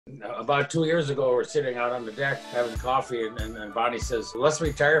About 2 years ago, we're sitting out on the deck having coffee, and Bonnie says, let's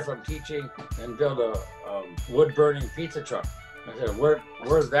retire from teaching and build a wood-burning pizza truck. I said,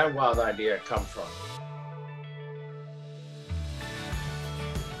 where's that wild idea come from?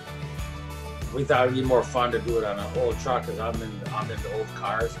 We thought it'd be more fun to do it on an old truck because I'm into old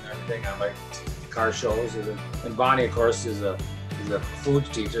cars and everything. I like car shows. And Bonnie, of course, is a food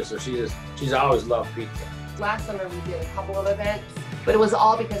teacher, so she's always loved pizza. Last summer we did a couple of events, but it was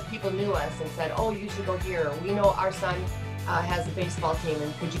all because people knew us and said, oh, you should go here. We know our son has a baseball team,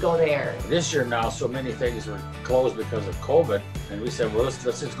 and could you go there? This year now, so many things were closed because of COVID, and we said, well, let's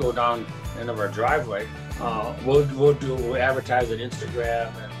just go down the end of our driveway. We'll advertise on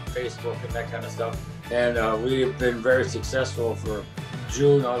Instagram and Facebook and that kind of stuff. And we've been very successful for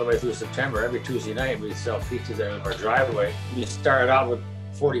June all the way through September. Every Tuesday night we sell pizzas out of our driveway. We started out with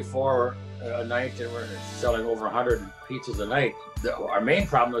 44 a night, and we're selling over 100 pizzas a night. Our main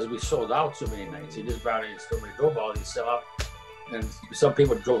problem was we sold out so many nights. You just brought in so many dough balls, you sell out. And some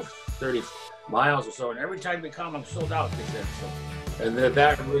people drove 30 miles or so, and every time we come, I'm sold out, they said. So, and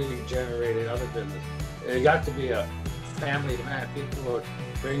that really generated other business. It got to be a family event. People would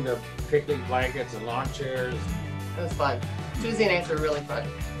bring the picnic blankets and lawn chairs. It was fun. Tuesday nights were really fun.